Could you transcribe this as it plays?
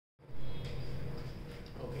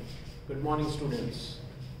Good morning, students.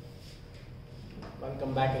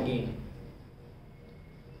 Welcome back again.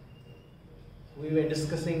 We were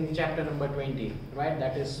discussing chapter number 20, right?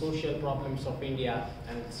 That is social problems of India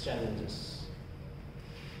and its challenges.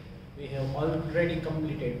 We have already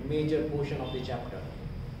completed major portion of the chapter,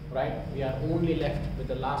 right? We are only left with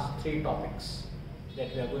the last three topics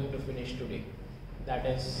that we are going to finish today. That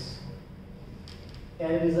is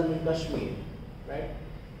terrorism in Kashmir, right?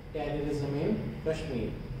 Terrorism in Kashmir.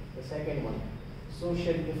 The second one,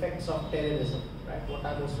 social effects of terrorism, right? What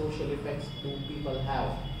are the social effects do people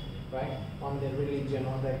have, right, on their religion,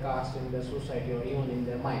 on their caste, in their society, or even in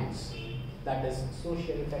their minds? That is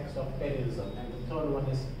social effects of terrorism. And the third one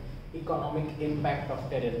is economic impact of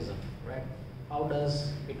terrorism, right? How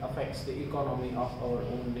does it affects the economy of our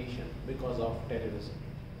own nation because of terrorism?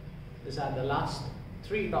 These are the last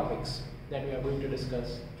three topics that we are going to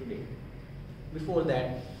discuss today. Before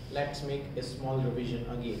that, let's make a small revision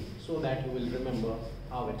again so that you will remember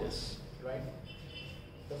how it is, right?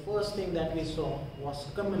 The first thing that we saw was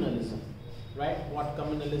communalism, right? What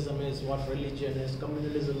communalism is, what religion is.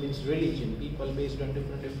 Communalism means religion. People based on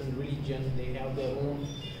different religion, they have their own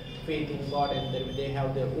faith in God and they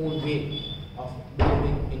have their own way of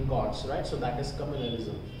believing in gods, right? So that is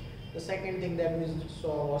communalism. The second thing that we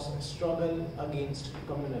saw was struggle against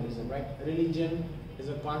communalism, right? Religion is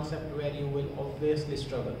a concept where you will obviously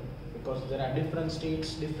struggle because there are different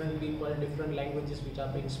states, different people, different languages which are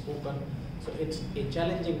being spoken. So it's a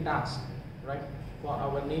challenging task, right, for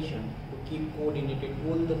our nation to keep coordinated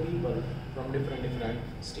all the people from different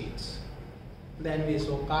states. Then we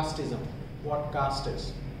saw casteism. What caste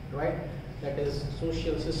is, right? That is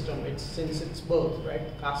social system. It's since its birth, right?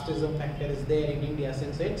 Casteism factor is there in India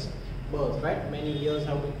since its birth, right? Many years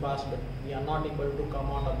have been passed, but we are not able to come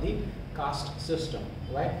out of the caste system,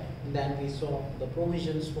 right? And then we saw the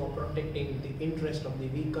provisions for protecting the interest of the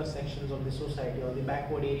weaker sections of the society or the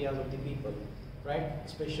backward areas of the people, right?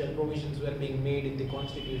 Special provisions were being made in the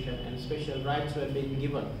constitution and special rights were being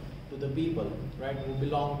given to the people, right, who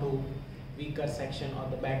belong to weaker section or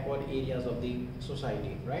the backward areas of the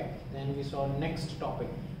society, right? Then we saw next topic,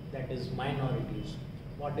 that is minorities.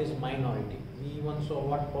 What is minority? We even saw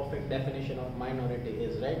what perfect definition of minority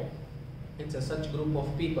is, right? It's a such group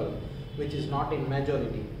of people which is not in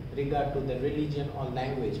majority regard to the religion or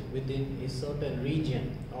language within a certain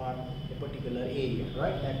region or a particular area,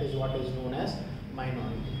 right? That is what is known as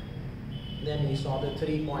minority. Then we saw the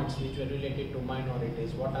 3 points which were related to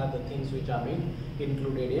minorities. What are the things which are being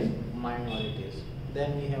included in minorities?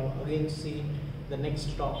 Then we have again seen the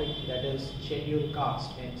next topic, that is scheduled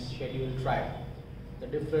caste and scheduled tribe. The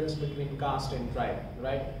difference between caste and tribe,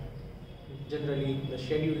 right? Generally, the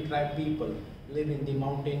scheduled tribe people live in the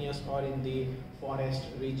mountainous or in the forest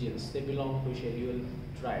regions. They belong to scheduled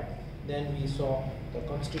tribe. Then we saw the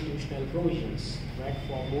constitutional provisions, right,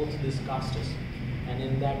 for both these castes. And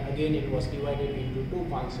in that, again, it was divided into two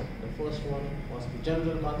concepts. The first one was the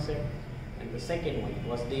general concept, and the second one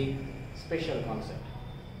was the special concept.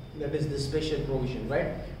 That is the special provision,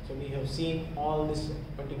 right? So we have seen all these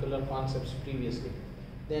particular concepts previously.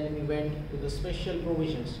 Then we went to the special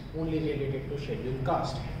provisions only related to scheduled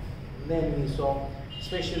caste. Then we saw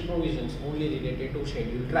special provisions only related to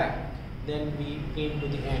scheduled tribe. Then we came to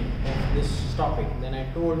the end of this topic. Then I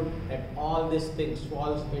told that all these things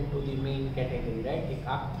falls into the main category, right? એક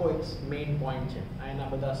આખો એક main point છે. આ એના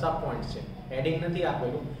બધા sub points છે. Heading નથી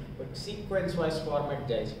આપેલું, but sequence wise format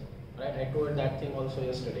જાય છે, right? I told that thing also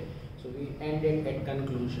yesterday. So we ended at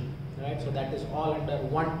conclusion, right? So that is all under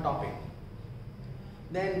one topic.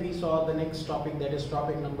 Then we saw the next topic, that is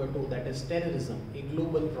topic number 2, that is terrorism, a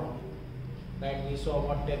global problem. Right? We saw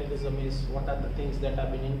what terrorism is, what are the things that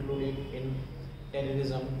have been included in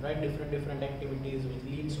terrorism, right? Different activities which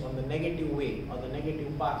leads on the negative way or the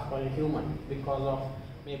negative path for a human because of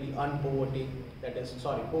maybe poverty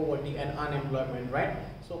and unemployment, right?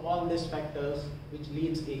 So all these factors which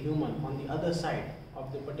leads a human on the other side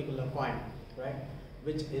of the particular coin, right,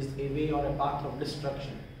 which is a way or a path of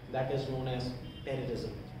destruction, that is known as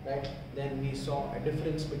terrorism, right? Then we saw a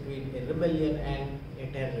difference between a rebellion and a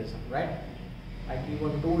terrorism, right? I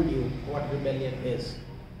even told you what rebellion is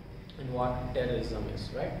and what terrorism is,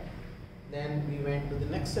 right? Then we went to the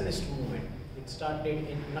Naxalist movement. It started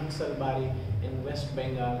in Naxalbari in West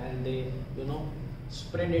Bengal, and they,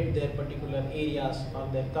 spreaded their particular areas or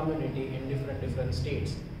their community in different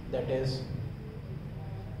states. That is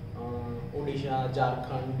Odisha,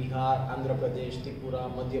 Jharkhand, Bihar, Andhra Pradesh, Tripura,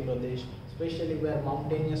 Madhya Pradesh, especially where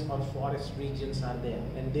mountainous or forest regions are there,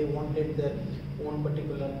 and they wanted their own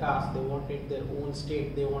particular caste, they wanted their own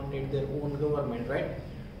state, they wanted their own government, right?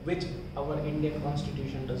 Which our Indian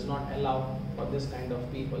constitution does not allow for this kind of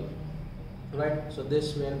people. right? So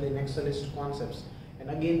this were the Naxalist concepts, and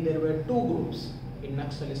again there were two groups in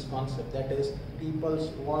Naxalist concept, that is People's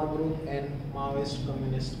War Group and Maoist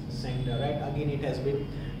Communist Center, right? Again it has been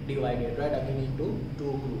divided, right, again into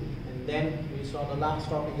two groups. And then we saw the last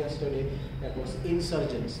topic yesterday, that was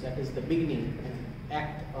insurgents, that is the beginning and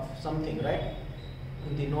act of something, right,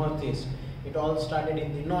 in the northeast. It all started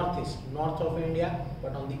in the northeast, north of India,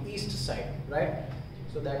 but on the east side, right?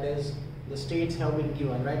 So that is, the states have been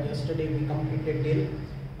given, right? Yesterday we completed till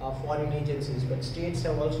foreign agencies, but states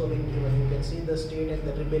have also been given. You can see the state and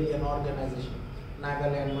the rebellion organization.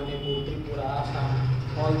 Nagaland, Manipur, Tripura,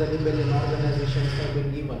 Assam, all the rebellion organizations have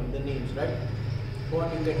been given the names, right?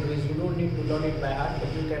 What you can do is, you don't need to learn it by heart,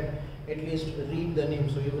 but you can at least read the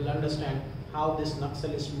names, so you will understand how this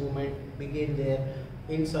Naxalist movement began their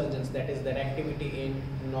insurgents, that is their activity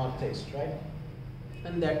in northeast, right?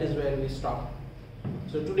 And that is where we stop.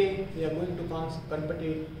 So today we are going to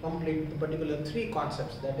complete the particular three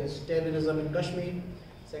concepts, that is terrorism in Kashmir,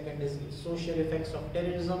 second is social effects of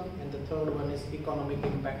terrorism, and the third one is economic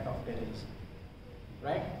impact of terrorism,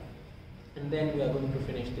 right? And then we are going to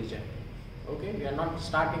finish the chapter. Okay, we are not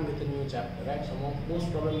starting with a new chapter, right? So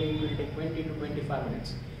most probably it will take 20 to 25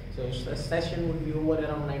 minutes. So the session would be over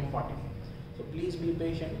around 9:40. So please be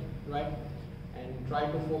patient, right? And try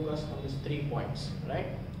to focus on these 3 points, right?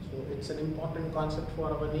 So it's an important concept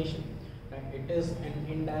for our nation, right? It is an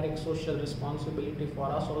indirect social responsibility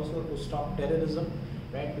for us also to stop terrorism,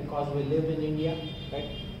 right? Because we live in India, right?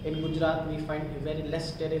 In Gujarat we find very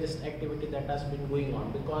less terrorist activity that has been going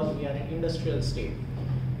on, because we are an industrial state.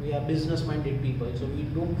 We are business-minded people, so we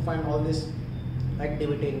don't find all this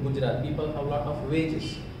activity in Gujarat. People have a lot of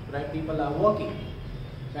wages, right? People are working,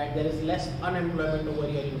 right? There is less unemployment over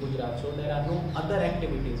here in Gujarat, so there are no other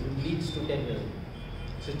activities which leads to terrorism.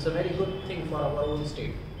 So it's a very good thing for our own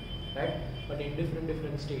state, right? But in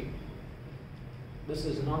different state, this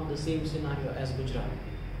is not the same scenario as Gujarat,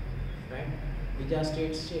 right? બીજા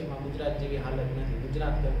states છે એમાં ગુજરાત જેવી હાલત નથી.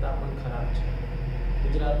 ગુજરાત કરતાં પણ ખરાબ છે.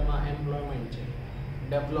 ગુજરાતમાં એમ્પ્લોયમેન્ટ છે,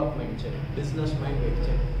 ડેવલપમેન્ટ છે, બિઝનેસ માઇન્ડેડ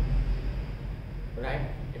છે, રાઈટ?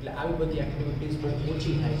 એટલે આવી બધી એક્ટિવિટીઝ બહુ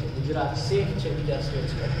ઓછી થાય છે. ગુજરાત સેફ છે બીજા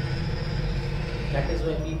સ્ટેટ્સ કરતાં. That is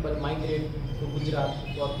why people migrate to Gujarat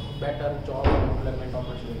for better job and employment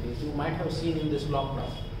opportunities. You might have seen in this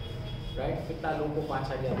lockdown, right? કેટલા લોકો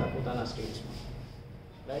પાછા ગયા હતા પોતાના સ્ટેટ્સમાં,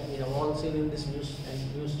 right? We have all seen in this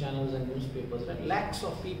news channels and newspapers, right? Lakhs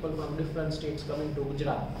of people from different states coming to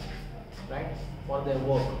Gujarat, right, for their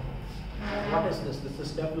work. What is this? This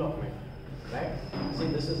is development, right? See,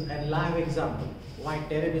 this is a live example why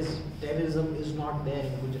terrorism is not there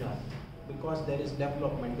in Gujarat. Because there is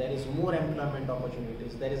development, there is more employment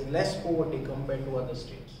opportunities, there is less poverty compared to other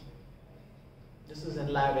states. This is a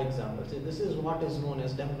live example. See, this is what is known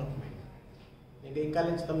as development.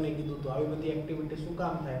 ગઈકાલે જ તમને કીધું તો આવી બધી activity શું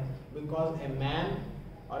કામ થાય? Because a man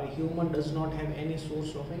or a human does not have any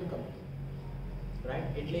source of income, right?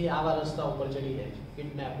 એટલે આવા રસ્તા ઉપર ચડી જાય છે.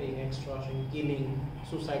 Kidnapping, extortion, killing,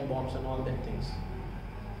 suicide bombs and all that things,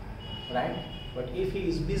 right? But if he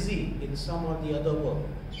is busy in some or the other work,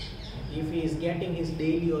 if he is getting his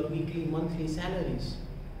daily or weekly, monthly salaries,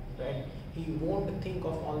 right, he won't think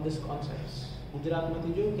of all these concepts. ગુજરાતમાંથી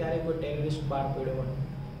જોયું ક્યારે કોઈ terrorist બહાર પડ્યો હોય,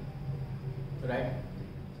 right?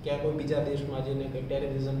 ક્યાં કોઈ બીજા દેશમાં જઈને કંઈ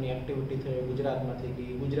ટેરરિઝમની એક્ટિવિટી થઈ ગુજરાતમાંથી કે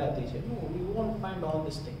ગુજરાતી છે? No, we won't find all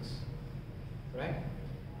these things, right?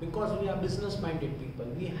 Because we are business minded people.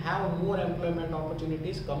 We have more employment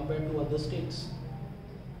opportunities compared to other states,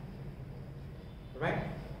 right?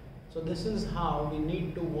 So this is how we need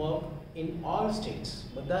to work in all states.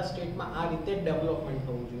 બધા સ્ટેટમાં આ રીતે development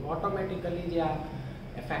થવું જોઈએ. Automatically જે આ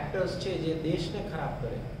factors છે જે દેશને ખરાબ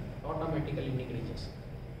કરે ઓટોમેટિકલી નીકળી જશે.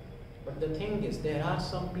 But the thing is, there are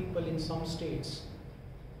some people in some states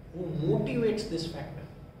who motivates this factor.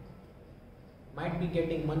 Might be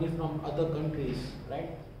getting money from other countries,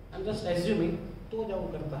 right? I'm just assuming તો જ આવું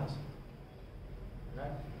કરતા હશે,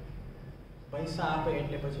 right? પૈસા આપે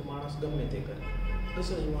એટલે પછી માણસ ગમે તે કરે. This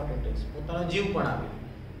is what it is. પોતાનો જીવ પણ આપે,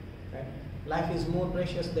 right? Life is more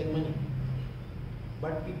precious than money.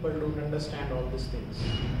 But people don't understand all these things,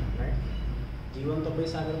 right? જીવન તો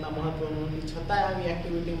પૈસા કરતાં મહત્વનું નથી, છતાંય આવી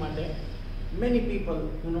એક્ટિવિટી માટે many people,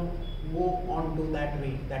 go on to that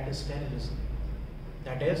way. That is terrorism.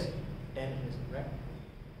 That is terrorism, right?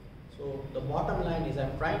 So the bottom line is,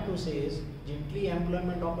 I'm trying to say is, જેટલી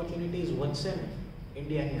employment opportunities વધશે ને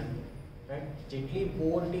ઇન્ડિયાની અંદર, right? જેટલી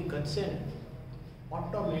poverty ઘટશે ને,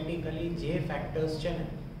 ઓટોમેટિકલી જે ફેક્ટર્સ છે ને,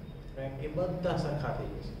 right, એ બધા સરખા થઈ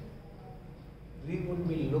જશે. We would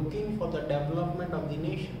be looking for the development of the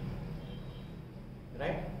nation,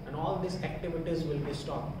 right? And all these activities will be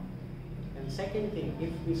stopped. And second thing,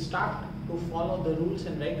 if we start to follow the rules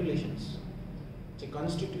and regulations, જે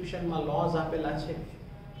કોન્સ્ટિટ્યુશનમાં laws આપેલા છે,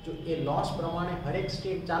 જો એ laws પ્રમાણે હરેક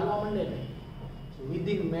state ચાલવા માંડે ને, so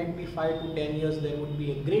within maybe 5 to 10 years there would be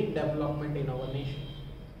a great development in our nation,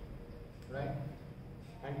 right?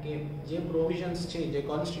 કારણ કે જે પ્રોવિઝન્સ છે, જે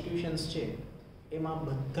કોન્સ્ટિટ્યુશન્સ છે, એમાં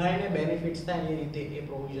બધાને બેનિફિટ્સ થાય એ રીતે એ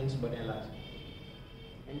પ્રોવિઝન્સ બનેલા છે.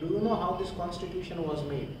 And do you know how this constitution was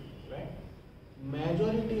made, right?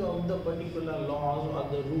 Majority of the particular laws or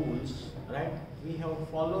the rules, right, we have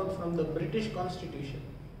followed from the British constitution,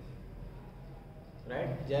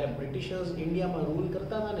 right? જ્યારે બ્રિટિશર્સ ઇન્ડિયામાં રૂલ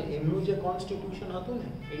કરતા હતા ને, એમનું જે કોન્સ્ટિટ્યુશન હતું ને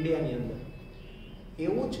ઇન્ડિયાની અંદર,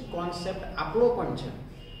 એવું જ કોન્સેપ્ટ આપણો પણ છે,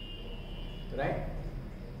 રાઈટ?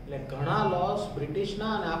 એટલે ઘણા લોસ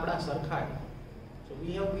બ્રિટિશના અને આપણા સરખા. So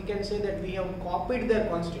we can say that we have copied their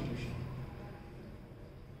constitution,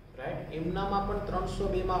 right? એમનામાં પણ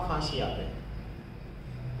 302 માં ફાંસી આપે.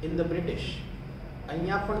 In the British,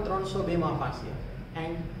 અહીંયા પણ 302 માં ફાંસી આપે,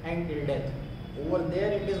 hang till death. Over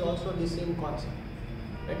there it is also the same concept,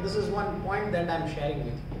 right? This is one point that I am sharing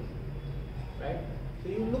with you, right? So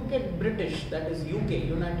you look at British, that is UK,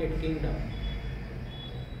 United Kingdom.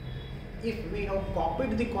 If we have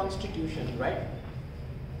copied the constitution, right,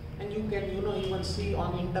 and you can even see on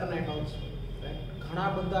internet also, right, ઘણા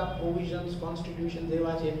બધા provisions constitutions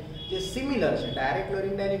એવા છે જે similar છે, direct ઓર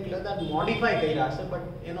indirect લગતા modify કર્યા હશે,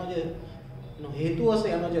 but એનો જે હેતુ હશે,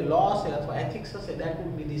 એનો જે લો હશે અથવા એથિક્સ હશે, that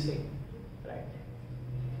would be the same, right?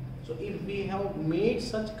 So if we have made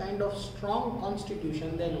such kind of strong constitution,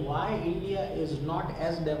 then why India is not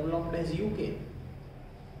as developed as UK,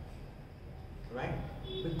 right?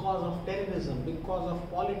 Because of terrorism, because of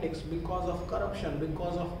politics, because of corruption,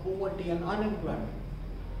 because of poverty and unemployment.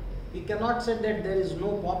 We cannot say that there is no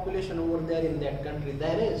population over there in that country.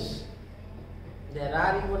 There is. There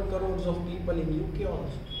are even crores of people in UK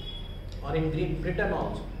also, or in Great Britain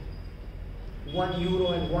also.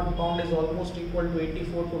 €1 and £1 is almost equal to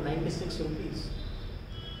 84 to 96 rupees,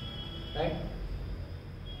 right?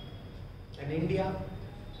 In India,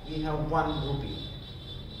 we have 1 rupee.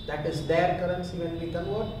 That is their currency when we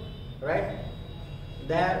convert, right?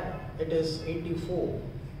 There it is 84,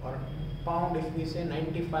 or pound if we say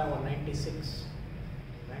 95 or 96,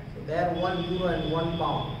 right? So their €1 and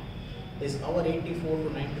 £1 is our 84 to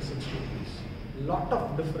 96 rupees. Lot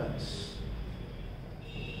of difference.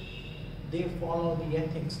 They follow the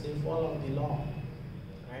ethics, they follow the law,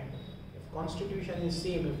 right? If constitution is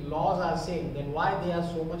same, if laws are same, then why they are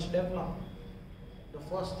so much developed? The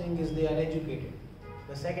first thing is they are educated.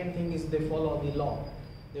 The second thing is they follow the law.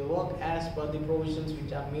 They work as per the provisions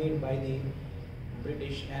which are made by the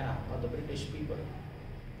British era or the British people,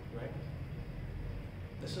 right?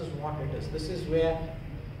 This is what it is. This is where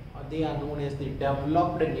they are known as the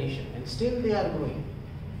developed nation, and still they are growing,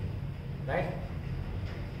 right?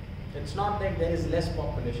 It's not that there is less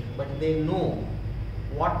population, but they know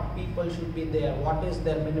what people should be there, what is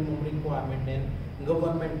their minimum requirement, and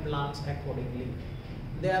government plans accordingly.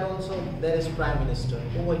 There is Prime Minister.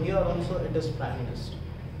 Over here also it is Prime Minister,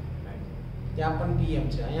 right? ત્યાં પણ PM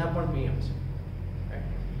છે, અહીંયા પણ PM છે, right?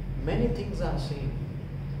 Many things are same,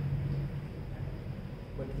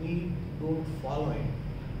 but we don't follow it,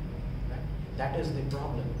 right? That is the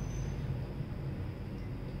problem.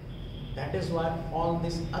 That is why all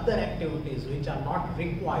these other activities which are not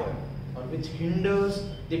required or which hinders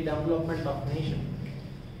the development of nation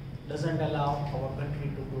doesn't allow our country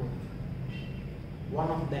to grow.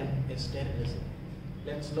 One of them is terrorism.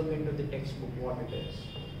 Let's look into the textbook what it is.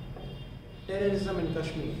 Terrorism in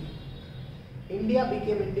Kashmir. India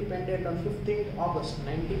became independent on 15th August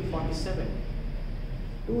 1947.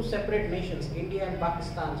 Two separate nations, India and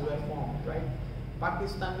Pakistan, were formed, right?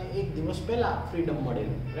 Pakistan ne ek દિવસ પહેલા freedom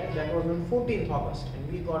મળેલું, right? That was on 14th August, and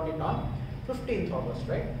we got it on 15th August,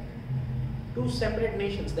 right? Two separate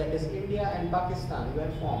nations, that is India and Pakistan,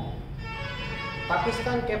 were formed.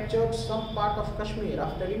 Pakistan captured some part of Kashmir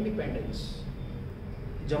after independence.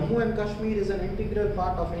 Jammu and Kashmir is an integral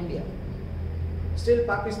part of India. Still,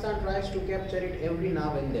 Pakistan tries to capture it every now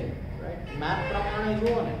and then, right? Map પ્રમાણે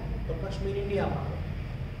જુઓ ને તો Kashmir Indiaમાં,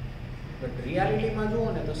 but reality માં જુઓ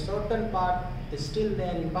ને તો certain part is still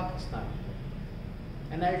there in Pakistan.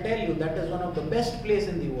 And I'll tell you, that is one of the best place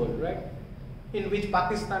in the world, right? In which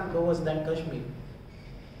Pakistan covers that Kashmir.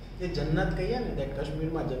 જે જન્નત કહીએ ને, that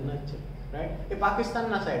કાશ્મીરમાં જન્નત છે, right? એ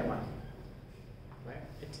પાકિસ્તાનના સાઈડમાં, right?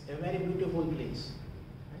 It's a very beautiful place,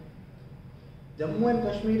 right? Jammu and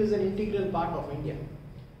Kashmir is an integral part of India.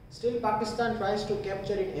 Still, Pakistan tries to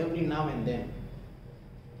capture it every now and then.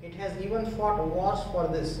 It has even fought wars for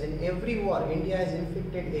this. In every war, India has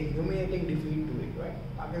inflicted a humiliating defeat to it, right?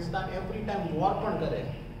 Pakistan every time war પણ કરે,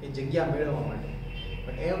 એ જગ્યા મેળવવા માટે.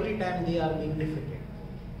 But every time they are being defeated.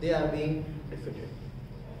 They are being defeated.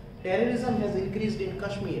 Terrorism has increased in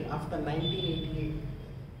Kashmir after 1988.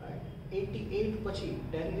 Right? 88 પછી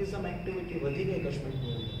terrorism activity વધી ગઈ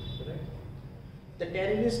કાશ્મીરની અંદર. Right? The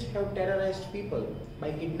terrorists have terrorized people by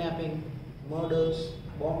kidnapping, murders,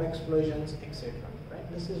 bomb explosions, etc. Right?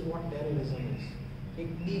 This is what terrorism is.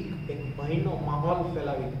 એક ભયનો માહોલ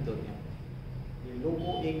ફેલાવી દીધો ત્યાં. લોકો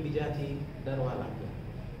એકબીજાથી ડરવા લાગ્યા.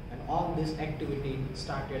 And all this activity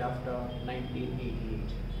started after 1988.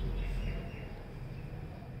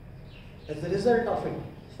 As a result of it,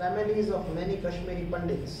 families of many Kashmiri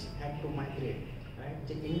Pandits had to migrate. Right?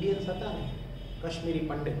 The Indians હતા ને Kashmiri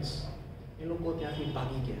Pandits, એ લોકો ત્યાંથી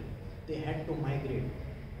ભાગી ગયા. They had to migrate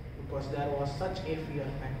because there was such a fear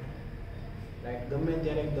factor. Right? ગમે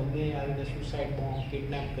ત્યારે ગમે આવીને suicide bomb,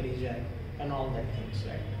 kidnap કરી જાય and all that things.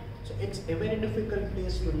 Right? So it's a very difficult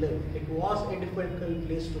place to live. It was a difficult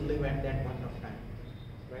place to live at that point of time.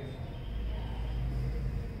 Right?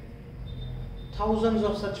 Thousands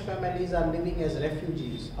of such families are living as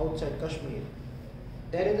refugees outside Kashmir.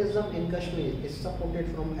 Terrorism in Kashmir is supported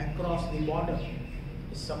from across the border.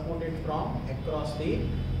 Is supported from across the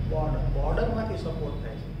border. Border માંથી support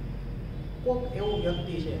થાય છે. કોક એવું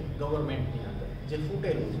વ્યક્તિ છે ગવર્મેન્ટની અંદર જે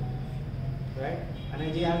ફૂટેલું છે. Right? અને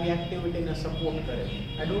જે આવી એક્ટિવિટીને સપોર્ટ કરે.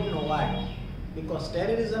 I don't know why. Because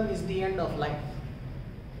terrorism is the end of life.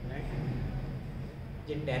 Right?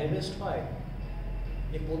 જે ટેરરિસ્ટ હોય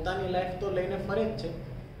એ પોતાની લાઈફ તો લઈને ફરે જ છે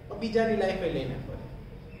પણ બીજાની લાઈફ એ લઈને ફરે.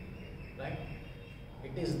 Right?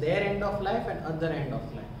 It is their end of life and other end of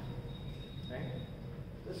life. Right?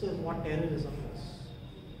 This is what terrorism is.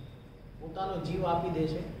 પોતાનો જીવ આપી દે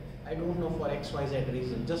છે. I don't know for XYZ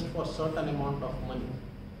reason, just for certain amount of money.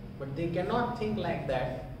 But they cannot think like that.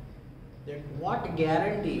 That what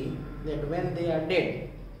guarantee that when they are dead,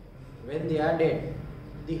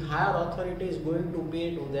 the higher authority is going to pay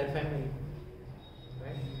to their family.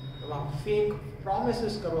 Right? Fake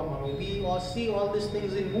promises કરવામાં આવે. We all see all these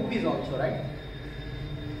things in movies also, right?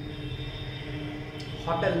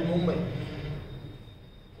 Hotel Mumbai,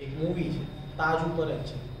 એક movie છે તાજ ઉપર જ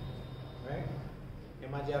છે. Right?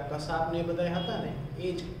 એમાં જે આ કસાબ ને બધા હતા ને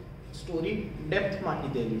એ જ સ્ટોરી ડેપ્થમાં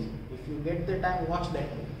કીધેલી છે. If you get the time, watch that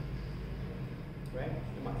movie. Right?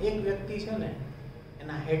 એમાં એક વ્યક્તિ છે ને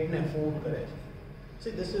એના હેડને ફોન કરે છે.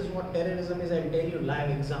 See, this is what terrorism is. I'll tell you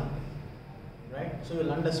live example. Right? So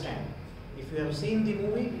you'll understand. If you have seen the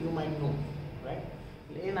movie, you might know. Right?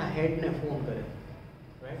 એના હેડને phone કરે.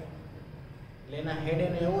 Right? એના હેડ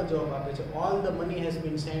એને એવો જવાબ આપે છે, all the money has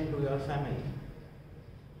been sent to your family.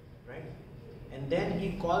 Right? And then he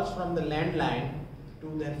calls from the landline to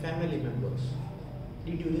their family members.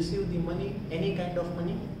 Did you receive the money? Any kind of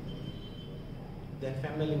money? Their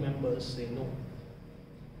family members say no.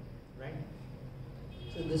 Right?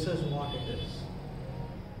 So this is what it is.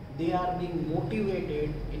 They are being motivated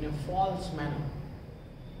in a false manner.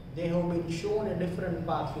 They have been shown a different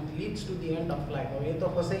path which leads to the end of life. હવે એ તો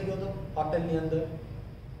ફસાઈ ગયો હતો હોટલની અંદર.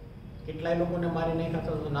 કેટલાય લોકોને મારી નાખ્યા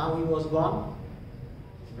હતા. Now he was gone.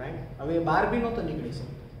 Right? હવે એ બહાર બી નહોતો નીકળી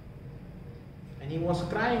શકતો. And he was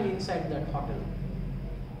crying inside that hotel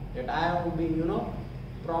that I have been,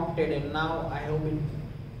 prompted and now I have been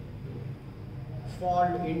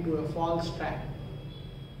fall into a false trap.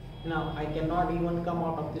 Now I cannot even come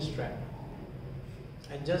out of this trap.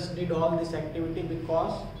 I just did all this activity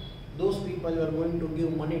because those people were going to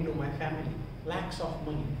give money to my family, lakhs of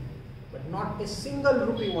money, but not a single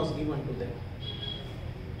rupee was given to them.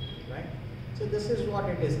 Right? So this is what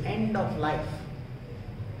it is, end of life.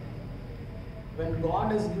 When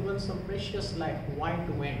God has given some precious life, why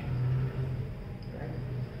to end? Right?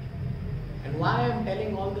 And why I am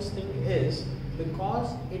telling all this thing is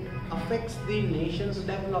because it affects the nation's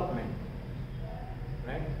development.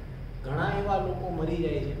 Right? ઘણા એવા લોકો મરી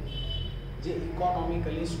જાય છે જે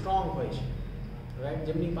economically strong હોય છે. Right?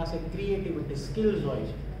 જેમની પાસે ક્રિએટિવિટી સ્કિલ્સ હોય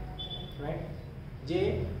છે. રાઈટ? જે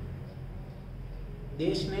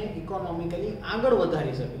દેશને ઇકોનોમિકલી આગળ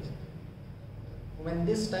વધારી શકે છે. When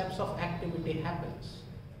this types of activity happens,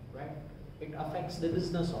 right, it affects the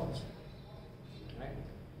business also. Right?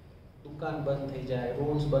 દુકાન બંધ થઈ જાય,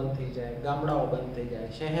 રોડ્સ બંધ થઈ જાય, ગામડાઓ બંધ થઈ જાય,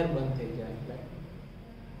 શહેર બંધ થઈ જાય, right?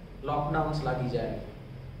 લોકડાઉન્સ લાગી જાય.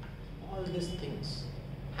 All these things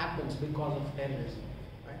happens because of terrorism.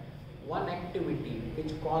 Right? One activity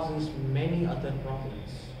which causes many other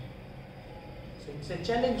problems. So it's a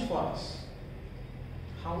challenge for us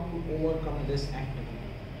how to overcome this activity.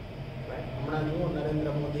 Right? હમણાં જુઓ નરેન્દ્ર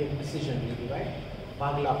મોદી એક ડિસિઝન લીધું, right?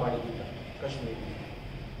 ભાગલા પાડી દીધા Kashmir.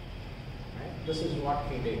 Right? This is what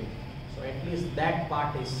he did. So at least that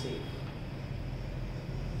part is safe.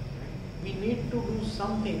 Right? we need to do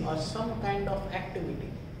something or some kind of activity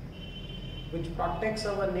which protects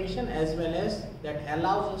our nation as well as that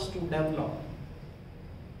allows us to develop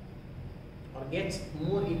or gets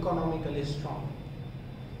more economically strong.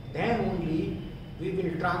 Then only we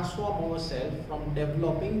will transform ourselves from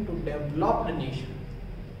developing to developed nation.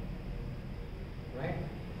 Right?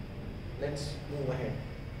 Let's move ahead.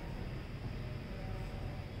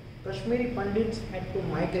 Kashmiri Pandits had to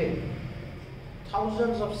migrate.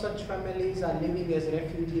 Thousands of such families are living as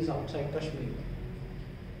refugees outside Kashmir.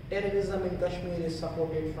 Terrorism in Kashmir is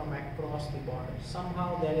supported from across the border.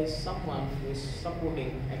 Somehow there is someone who is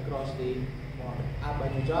supporting across the border. આ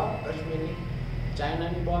બાજુ જાઓ કાશ્મીરની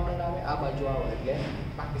ચાઇનાની border આવે, આ બાજુ આવો એટલે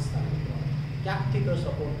પાકિસ્તાનની border. ક્યાંકથી તો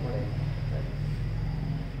સપોર્ટ મળે.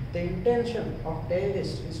 The intention of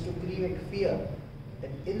terrorists is to create fear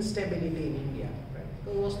and instability in India.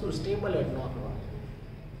 કોઈ વસ્તુ સ્ટેબલ જ ન થવા,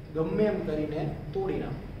 ગમે એમ કરીને તોડી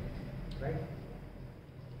નાખો. Right?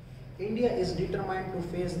 India is determined to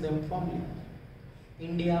face them firmly.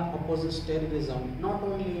 India opposes terrorism not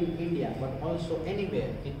only in India but also anywhere,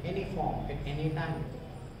 in any form, at any time.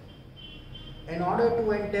 In order to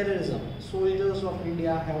end terrorism, soldiers of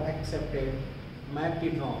India have accepted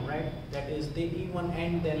martyrdom, right? That is, they even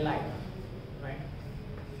end their life, right?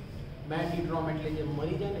 Martyrdom એટલે જે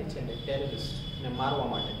મરી જાય ને છે ને terrorist ને મારવા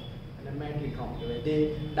માટે, અને martyrdom કહેવાય. They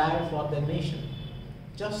die for their nation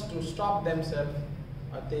just to stop themselves.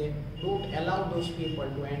 They don't allow those people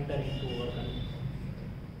to enter into our country.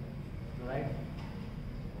 Right?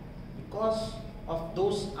 Because of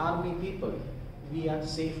those army people, we are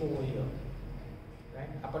safe over here.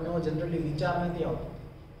 Right? આપણને generally વિચાર નથી આવતો.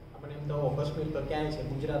 આપણને એમ તો કાશ્મીર તો ક્યાંય છે,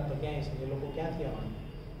 ગુજરાત તો ક્યાંય છે, એ લોકો ક્યાંથી આવવાના?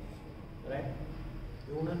 રાઈટ?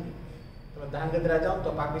 એવું નથી. તમે ધાંગધ્રા જાઓ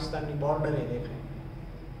તો પાકિસ્તાનની બોર્ડર એ દેખાય.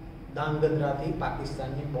 ધાંગધ્રાથી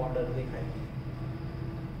પાકિસ્તાનની બોર્ડર દેખાય.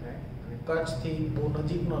 કચ્છથી બહુ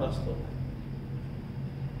નજીકનો રસ્તો થાય.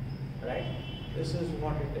 Right? This is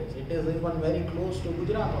what it is. It is even very close to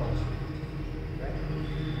Gujarat also. Right?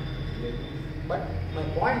 But my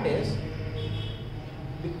point is,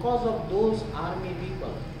 because of those army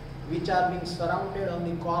people which are being surrounded on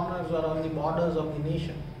the corners or on the borders of the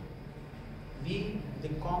nation, we,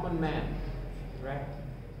 the common man, right,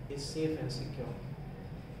 is safe and secure.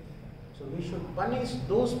 So we should punish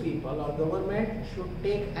those people, or government should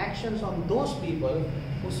take actions on those people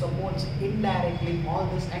who supports indirectly all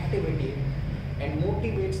this activity and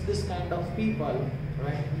motivates this kind of people,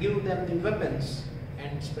 right? Give them the weapons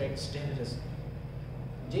and spreads terrorism.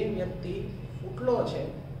 જે વ્યક્તિ ઉઠલો છે,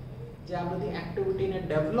 જે આ બધી એક્ટિવિટીને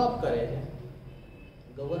develop કરે છે,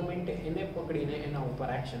 ગવર્મેન્ટે એને પકડીને એના ઉપર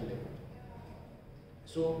એક્શન લેવું.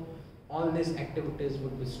 So all these activities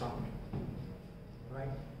would be stopped,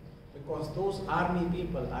 right? Because those army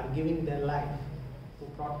people are giving their life to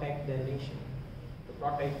protect their nation, to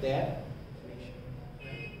protect their nation.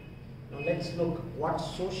 Right? Now let's look what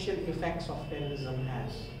social effects of terrorism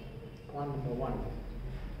has. Number one,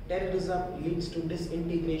 terrorism leads to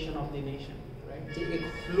disintegration of the nation. Right? જે એક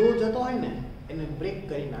flow જતો હોય ને એને break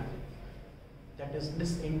કરી નાખે. That is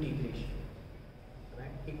disintegration.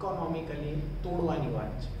 Right? Economically તોડવાની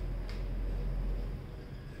વાત છે.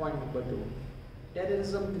 Point number two.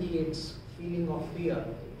 Terrorism creates feeling of fear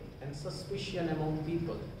and suspicion among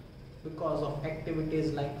people because of activities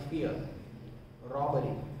like fear,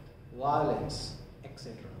 robbery, violence, etc.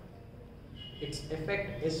 Its effect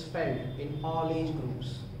is felt in all age groups.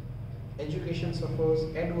 Education suffers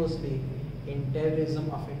adversely in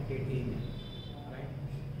terrorism affected areas. Right?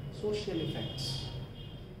 Social effects.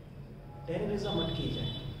 Terrorism અટકી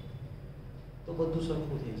જાય તો બધું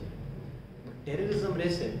સરખું થઈ જાય. Terrorism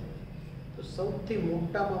રહેશે તો સૌથી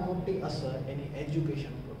મોટામાં મોટી અસર એની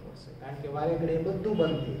એજ્યુકેશન પર પડશે, કારણ કે વારે ઘડીએ બધું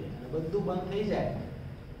બંધ થઈ જાય, અને બધું બંધ થઈ જાય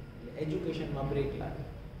એટલે એજ્યુકેશનમાં બ્રેક લાગે.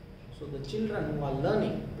 So the children who are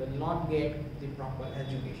learning will not get the proper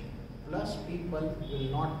education. Plus people will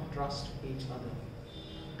not trust each other.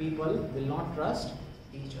 People will not trust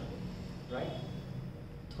each other. Right?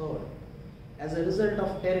 Third, as a result of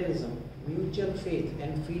terrorism, mutual faith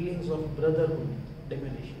and feelings of brotherhood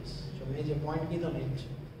diminishes. So મેં જે point કીધો ને એ છે.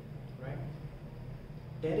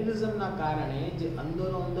 ટેરરિઝમના કારણે જે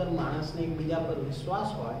અંદરો અંદર માણસને એકબીજા પર વિશ્વાસ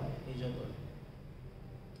હોય એ જતો.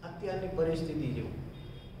 અત્યારની પરિસ્થિતિ જેવું,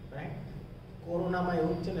 રાઈટ? કોરોનામાં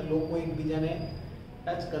એવું જ છે ને, લોકો એકબીજાને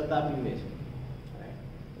ટચ કરતા બી હોય છે, રાઈટ?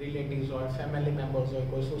 રિલેટિવ્સ હોય, ફેમિલી મેમ્બર્સ હોય,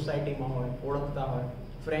 કોઈ સોસાયટીમાં હોય, ઓળખતા હોય,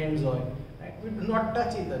 ફ્રેન્ડ્સ હોય, right? We do not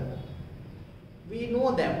touch each other. V no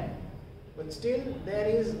them, but still there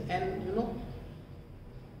is an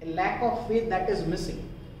a lack of faith that is missing.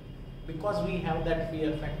 Because we have that fear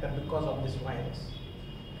factor because of this virus.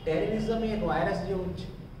 Terrorism is a virus જેવું છે.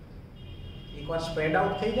 એકવાર spread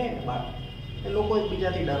out થઈ જાય ને બહાર એ લોકો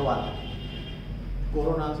એકબીજાથી ડરવા લાગે.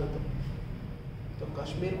 કોરોના હશે તો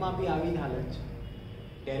કાશ્મીરમાં બી આવી જ હાલત છે.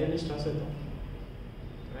 ટેરરિસ્ટ હશે તો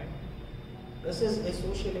right. This is A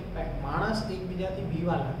social impact. માણસ એકબીજાથી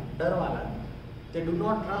બીવા લાગે, ડરવા લાગે. They do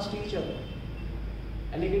not trust each other,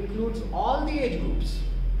 and it includes all the age groups.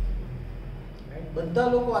 Right? બધા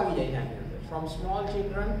લોકો આવી જાય છે આની અંદર, from small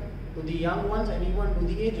children to the young ones and even to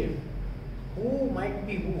the aged. Who might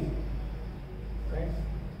be who? Right?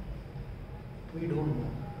 We don't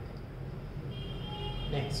know.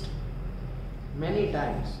 Next, many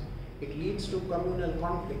times it leads to communal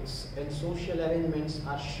conflicts and social arrangements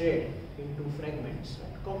are shared into fragments.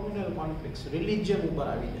 Right? Communal conflicts, religion ઉપર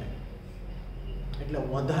આવી જાય એટલે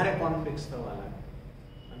વધારે conflicts થવા લાગે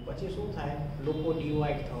અને પછી શું થાય, લોકો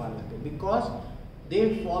ડિવાઇડ થવા લાગે because they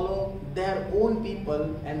follow their own people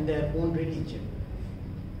and their own religion.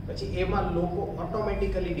 પછી એમાં લોકો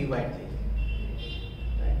ઓટોમેટિકલી ડિવાઇડ થઈ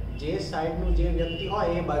જાય. જે સાઈડનું જે વ્યક્તિ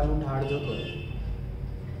હોય એ બાજુ ઢાળ જતો રહે,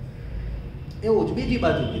 એવું જ બીજી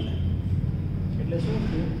બાજુ બી થાય. એટલે શું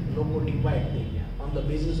થયું, લોકો ડિવાઇડ થઈ ગયા on the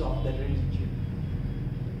basis of their religion.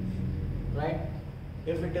 Right?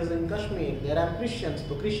 If it is in Kashmir, there are Christians,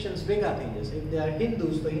 તો Christians ભેગા થઈ જશે. If there are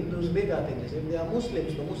Hindus, તો Hindus ભેગા થઈ જશે. If there are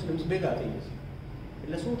Muslims, તો Muslims ભેગા થઈ જશે.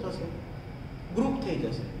 એટલે શું થશે, ગ્રુપ થઈ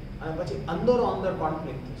જશે અને પછી અંદરો અંદર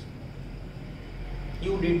કોન્ફ્લિક્ટ થશે.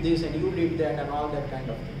 You did this and you did that and all that kind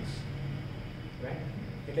of things. Right?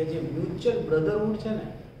 એટલે જે મ્યુચ્યુઅલ બ્રધરહુડ છે ને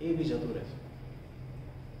એ બી જતું રહેશે.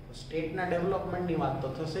 સ્ટેટના ડેવલપમેન્ટની વાત તો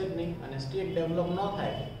થશે જ નહીં અને સ્ટેટ ડેવલપ ન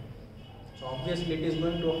થાય so obviously it is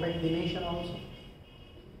going to affect the nation also.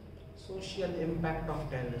 Social impact of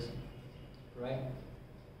terrorism, right?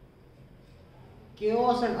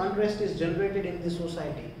 Chaos and unrest is generated in the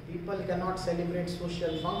society. People cannot celebrate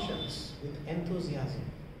social functions with enthusiasm.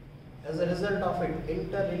 As a result of it,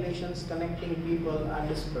 interrelations connecting people are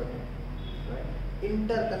distorted, right?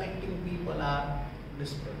 Interconnecting people are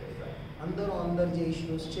distorted, right? અંદરો અંદર જે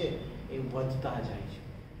issues છે એ વધતા જાય છે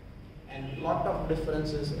and lot of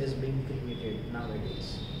differences is being created nowadays,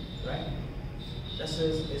 right? This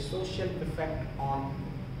is a social effect on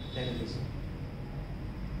terrorism.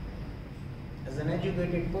 As an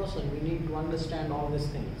educated person, we need to understand all these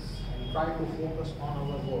things and try to focus on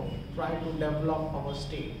our work, try to develop our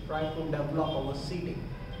state, try to develop our city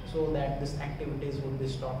so that these activities will be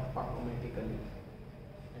stopped automatically.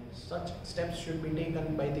 And such steps should be taken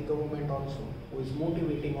by the government also, who is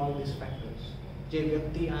motivating all these factors. જે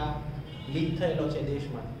વ્યક્તિ આ leak થયેલો છે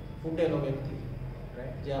દેશમાં, ફૂટેલો વ્યક્તિ,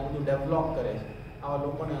 right, જે આ બધું ડેવલપ કરે છે, આવા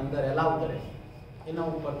લોકોને અંદર એલાઉ કરે, એના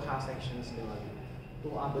ઉપર ખાસ એક્શન્સ લેવા જોઈએ તો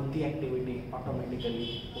આ બધી એક્ટિવિટી ઓટોમેટિકલી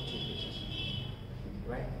ઓછી થઈ જશે.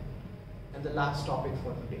 Right. And the last topic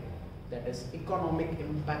four today, that is economic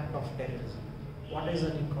impact of terrorism. What is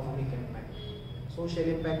an economic impact? Social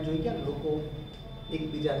impact જોઈ ગયા, લોકો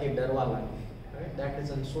એકબીજાથી ડરવા લાગે, right, that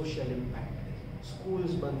is an social impact.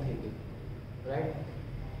 Schools બંધ થઈ ગઈ, રાઈટ,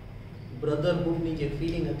 બ્રધરહુડની જે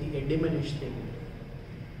ફિલિંગ હતી એ ડિમિનિશ થઈ ગઈ,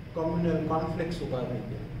 કોમ્યુનલ કોન્ફ્લિક્ટ્સ ઊભા થઈ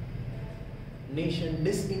ગયા, નેશન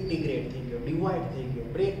ડિસઇન્ટિગ્રેટ થઈ ગયો, ડિવાઇડ થઈ ગયો,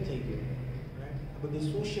 બ્રેક થઈ ગયો, રાઈટ. આ બધી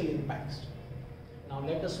social ઇમ્પેક્ટ્સ. Now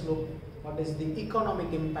let us look what is the economic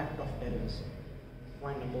impact of terrorism.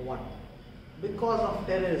 Point number 1, because of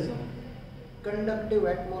terrorism, conducive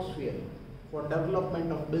atmosphere for development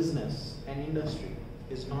of business and industry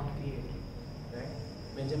is not created, right?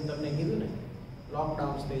 મેં જેમ તમને કીધું ને,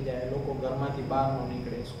 લોકડાઉન્સ થઈ જાય, લોકો ઘરમાંથી બહાર ન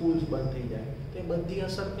નીકળે, સ્કૂલ્સ બંધ થઈ જાય, તો એ બધી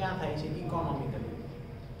અસર ક્યાં થાય છે, ઇકોનોમિકલી.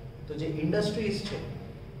 તો જે ઇન્ડસ્ટ્રીઝ છે,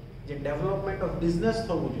 જે ડેવલપમેન્ટ ઓફ બિઝનેસ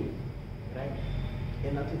થવું જોઈએ, રાઈટ, એ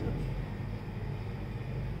નથી થતું,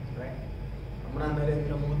 રાઈટ. હમણાં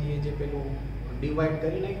નરેન્દ્ર મોદીએ જે પેલું ડિવાઈડ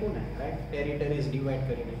કરી નાખ્યું ને, રાઈટ, ટેરિટરીઝ ડિવાઈડ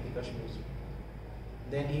કરી નાખી Kashmir.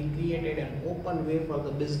 Then he created an open way for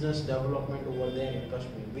the business development over there in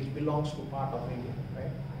Kashmir, which belongs to part of India,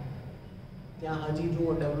 right? ત્યાં હજી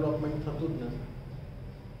જો ડેવલપમેન્ટ થતું જ નથી.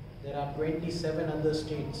 There are 27 other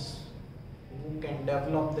states who can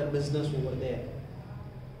develop their business over there.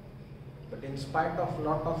 But in spite of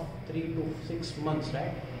lot of 3 to 6 months,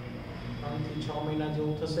 right? 3 થી 6 મહિના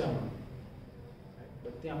જેવું થશે હમણાં.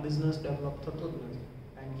 But ત્યાં business develop થતું જ નથી.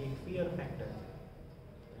 કારણ કે એક fear factor.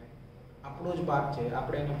 આપણો જ ભાગ છે,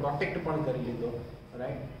 આપણે એને પ્રોટેક્ટ પણ કરી લીધો,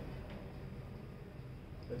 right,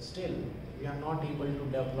 but still we are not able to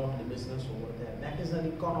develop the business over there. That is an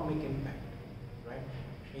economic impact, right?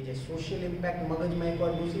 એ જે સોશિયલ ઇમ્પેક્ટ મગજમાં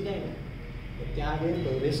એકવાર ઘૂસી જાય ને, તો ત્યાં જઈને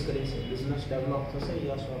તો રિસ્ક રહેશે, બિઝનેસ ડેવલપ થશે,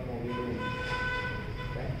 yes or no, we do,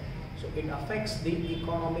 right. So it affects the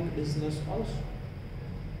economic business also,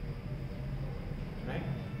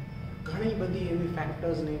 right. ઘણી બધી એવી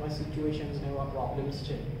ફેક્ટર્સ ને એવા સિચ્યુએશન્સ ને એવા પ્રોબ્લેમ્સ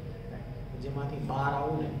છે જેમાંથી બહાર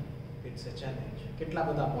આવું ને ઇટ્સ અ ચેલેન્જ. કેટલા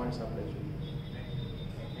બધા પોઈન્ટ્સ આપણે જોઈએ.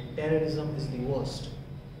 And terrorism is the worst.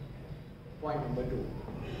 Point number 2.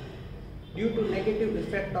 Due to negative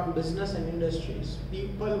effect on business and industries,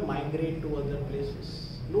 people migrate to other places.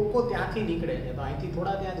 લોકો ત્યાંથી નીકળે છે તો અહીંથી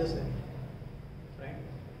થોડા ત્યાં જશે, રાઈટ?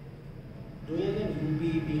 જોઈએ છે ને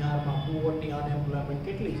યુપી બિહારમાં પોવર્ટી અનએમ્પ્લોયમેન્ટ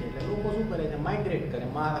કેટલી છે, એટલે લોકો શું કરે છે, માઇગ્રેટ કરે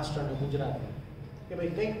મહારાષ્ટ્ર અને ગુજરાત, કે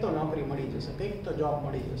ભાઈ કંઈક તો નોકરી મળી જશે, કંઈક તો જોબ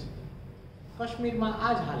મળી જશે. કાશ્મીરમાં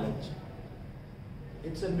આ જ હાલત છે.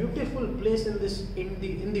 It's a beautiful place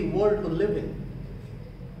in the world to live in,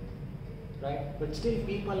 right? But still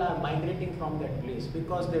people are migrating from that place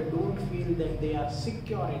because they don't feel that they are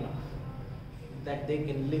secure enough that they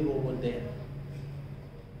can live over there,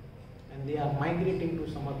 and they are migrating to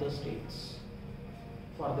some other states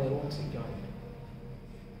for their own security,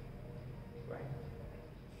 right?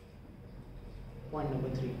 Point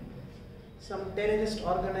number 3. Some terrorist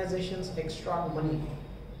organizations extract money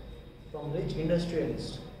from rich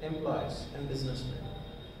industrialists, employees and businessmen.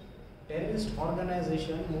 Terrorist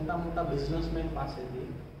organisation મોટા મોટા businessman પાસેથી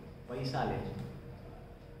પૈસા લે છે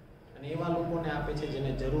અને એવા લોકોને આપે છે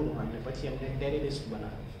જેને જરૂર હોય, ને પછી એમને ટેરરિસ્ટ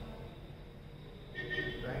બનાવે.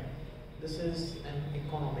 Right? This is an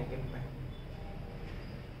economic impact.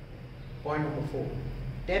 Point number 4.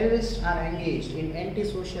 Terrorists are engaged in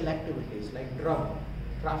anti-social activities like drug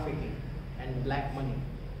trafficking and black money.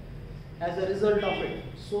 As a result of it,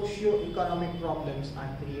 socio-economic problems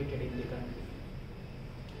are created in the country.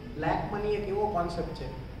 Black money એક એવો concept છે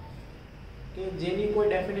કે જેની કોઈ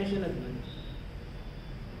definition જ નથી,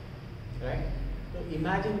 right? તો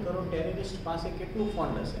imagine કરો ટેરરિસ્ટ પાસે કેટલું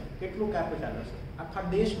ફંડ હશે, કેટલું કેપિટલ હશે, આખા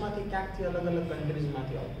દેશમાંથી ક્યાંકથી અલગ અલગ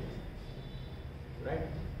કન્ટ્રીઝમાંથી આવતું હશે,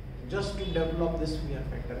 right? Just to develop this fear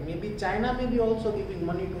factor. May B China May B also giving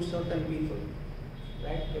money to certain people,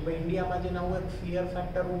 right? કે ભાઈ ઇન્ડિયામાં જે નવું એક ફિયર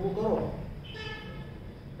ફેક્ટર ઊભું કરો,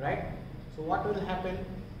 right? So what will happen?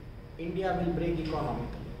 India will break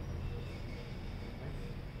economically.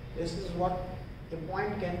 This is what a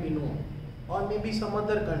point can be known, or maybe some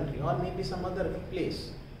other country, or maybe some other place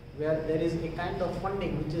where there is a kind of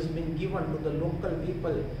funding which has been given to the local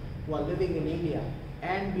people who are living in India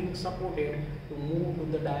and being supported to move to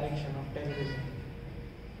the direction of terrorism,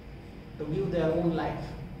 to give their own life,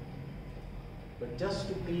 but just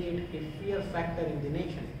to create a fear factor in the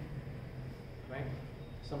nation, right?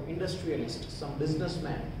 Some industrialist, some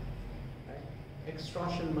businessman, right?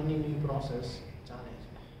 Extortion money in process.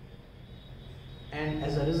 And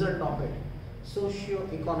as a result of it,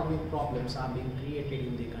 socio-economic problems are being created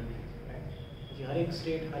in the country, right? हर एक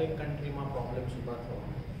state, हर एक country में problems उभा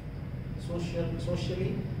थवाना,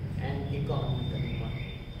 socially and economically.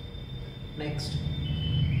 Next,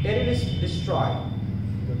 terrorists destroy.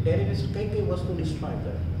 तो terrorist कई वस्तु destroy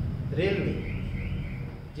कर. Railway,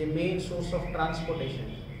 J main source of transportation.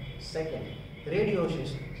 Second, radio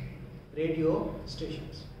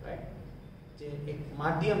stations, right? જે એક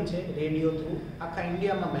માધ્યમ છે રેડિયો થ્રુ આખા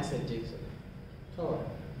ઇન્ડિયામાં મેસેજ જઈ શકે. થર્ડ,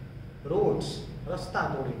 રોડ્સ, રસ્તા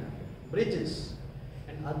તોડી નાખે, bridges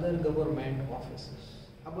and other government offices,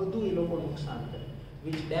 આ બધું એ લોકો નુકસાન કરે,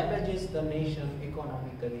 which damages the nation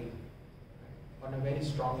economically on a very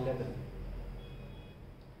strong level.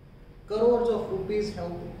 Crores of rupees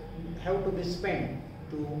have to B spend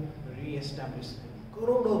two રીએસ્ટાબ્લિશ.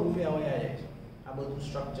 કરોડો રૂપિયા વયા જાય છે આ બધું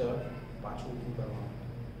સ્ટ્રક્ચર પાછું ઊભું કરવાનું.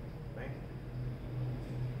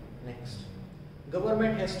 Next,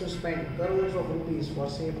 government has to spend crores of rupees for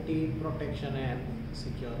safety, protection and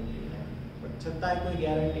security, but છતાંય કોઈ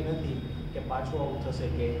ગેરંટી નથી કે પાછું આવું થશે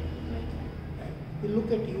કે નહીં. You look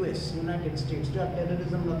at US, United States, જો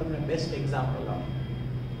ટેરરિઝમનો તમને બેસ્ટ એક્ઝામ્પલ આપો,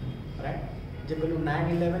 રાઈટ? જે પેલું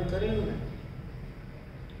 9/11 કરેલું ને,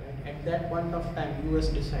 right? At that point of time, US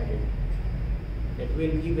decided that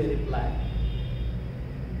we'll give a reply.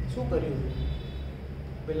 શું કર્યું?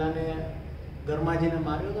 પેલાને ગરમાજીને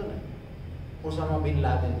માર્યો હતો ને, ઓસામા બિન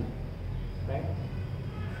લાદેન, રાઈટ?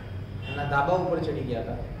 એના ધાબા ઉપર ચડી ગયા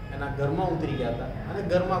હતા, એના ઘરમાં ઉતરી ગયા હતા અને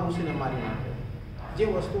ઘરમાં ઘૂસીને મારી નાખ્યો. જે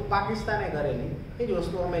વસ્તુ પાકિસ્તાને કરેલી એ જ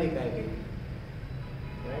વસ્તુ અમેરિકાએ કરી,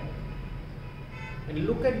 right? And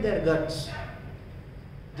look at there guts.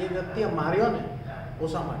 જે વ્યક્તિએ માર્યો ને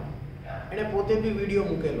ઓસામાને, એણે પોતે બી વિડીયો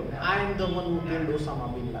મૂકેલો, આઈ am the one who killed Osama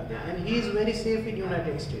બિન લાદેન and he is very safe in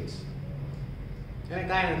United states. એને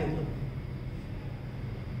કાંઈ નથી થયું.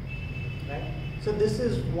 Right? So this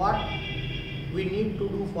is what we need to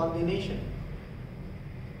do for the nation,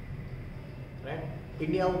 right?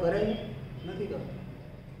 India આવું કરે નથી કરતું,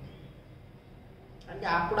 કારણ કે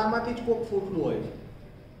આંકડામાંથી જ કોક ફૂટલું હોય છે.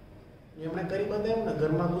 એમણે કરી બતાવ્યું ને,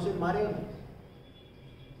 ઘરમાં ઘૂસીને માર્યો ને,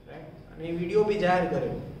 રાઈટ? અને એ વિડીયો બી જાહેર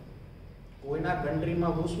કર્યો. કોઈના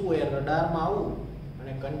કન્ટ્રીમાં ઘૂસવું હોય રડારમાં આવવું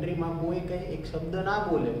અને કન્ટ્રીમાં કોઈ કંઈ એક શબ્દ ના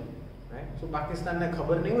બોલે, રાઈટ? સો પાકિસ્તાનને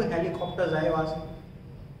ખબર નહીં હોય હેલિકોપ્ટર્સ આવ્યા છે,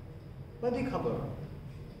 બધી ખબર હોય,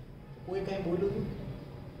 કોઈ કંઈ બોલ્યું હતું?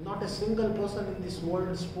 Not a single person in this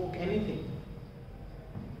world spoke anything,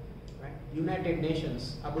 right? United Nations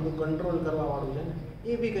આ બધું કંટ્રોલ કરવા વાળું છે ને,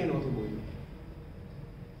 એ બી કંઈ નહોતું બોલ્યું.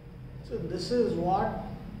 So this is what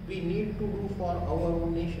we need to do for hour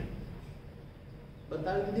on nation.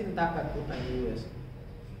 બતાવી દીધી ને તાકાત પોતાની US.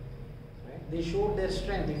 They showed their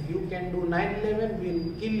strength. If you can do 9/11, we'll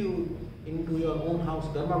kill you into your own house.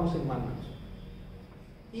 ઘરમાં ઘૂસીને માર નાખશું.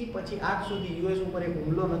 એ પછી આજ સુધી યુએસ ઉપર એક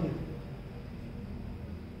હુમલો નથી થયો.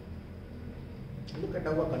 Look at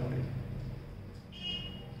our country.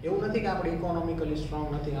 એવું નથી કે આપણે ઇકોનોમિકલી સ્ટ્રોંગ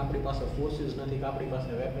નથી, આપણી પાસે ફોર્સિસ નથી, કે આપણી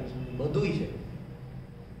પાસે વેપન્સ નથી, બધુંય છે.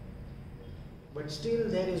 But still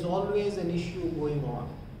there is always an issue going on.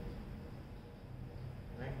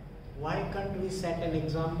 Why can't we set an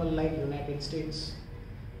example like United States?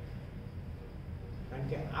 કારણ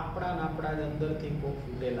કે આપણા જ અંદરથી કોઈ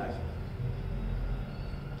ફૂટેલા છે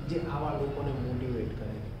જે આવા લોકોને મોટિવેટ કરે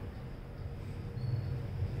છે.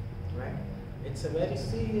 Right? It's a very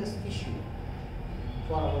serious issue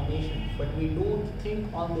for our nation, but we don't think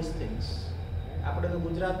all these things. આપણે તો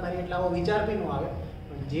ગુજરાતમાં એટલે આવો વિચાર બી ન આવે,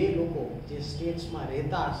 પણ જે લોકો જે સ્ટેટ્સમાં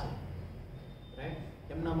રહેતા હશે, રાઈટ,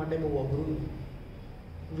 એમના માટે બહુ અઘરું.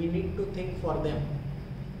 We need to think for them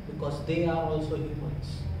because they are also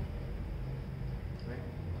humans. Right?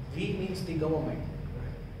 We means the government.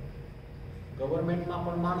 Right? Government માં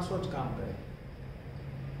પણ માણસો જ કામ કરે.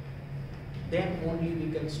 Then only we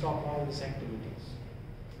can stop all these activities.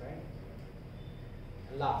 Right?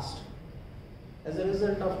 Last, as a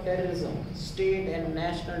result of terrorism, state and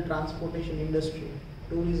national transportation industry,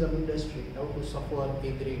 tourism industry have to suffer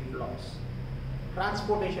a great loss.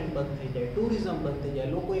 Transportation બંધ થઈ જાય, tourism બંધ થઈ જાય,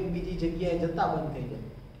 લોકો એક બીજી જગ્યાએ જતા બંધ થઈ જાય,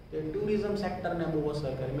 તો એ ટુરિઝમ સેક્ટરને બહુ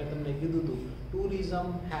અસર કરે. મેં તમને કીધું હતું, tourism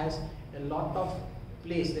has a lot of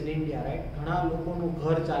place in India, right? ઘણા લોકોનું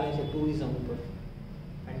ઘર ચાલે છે ટુરિઝમ ઉપર,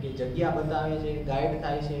 કારણ કે જગ્યા બતાવે છે, ગાઈડ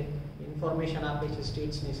થાય છે, ઇન્ફોર્મેશન આપે છે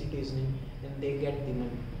સ્ટેટ્સની, સિટીઝની, and they gate the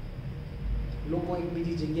money. લોકો એક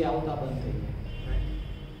બીજી જગ્યાએ આવતા બંધ થઈ જાય, right?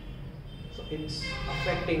 So it's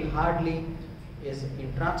affecting hardly is in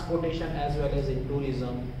transportation as well as in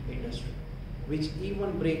tourism industry, which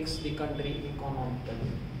even breaks the country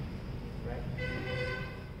economically, right?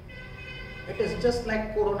 It is just like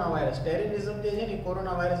coronavirus. Terrorism જે છે ને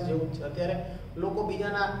coronavirus જેવું છે. અત્યારે લોકો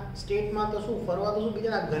બીજાના સ્ટેટમાં તો શું ફરવા તો શું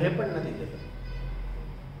બીજાના ઘરે પણ નથી જતા,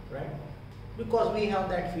 right? Because we have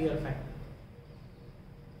that fear factor.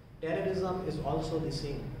 Terrorism is also the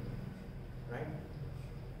same, right?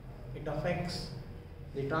 It affects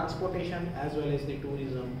the transportation as well as the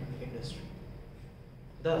tourism industry.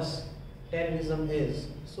 Thus, terrorism is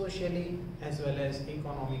socially as well as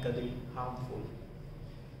economically harmful,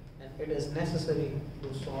 and it is necessary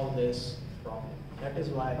to solve this problem. That is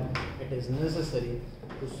why it is necessary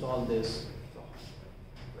to solve this problem.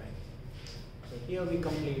 Right? So here we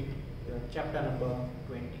complete chapter number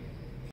 20.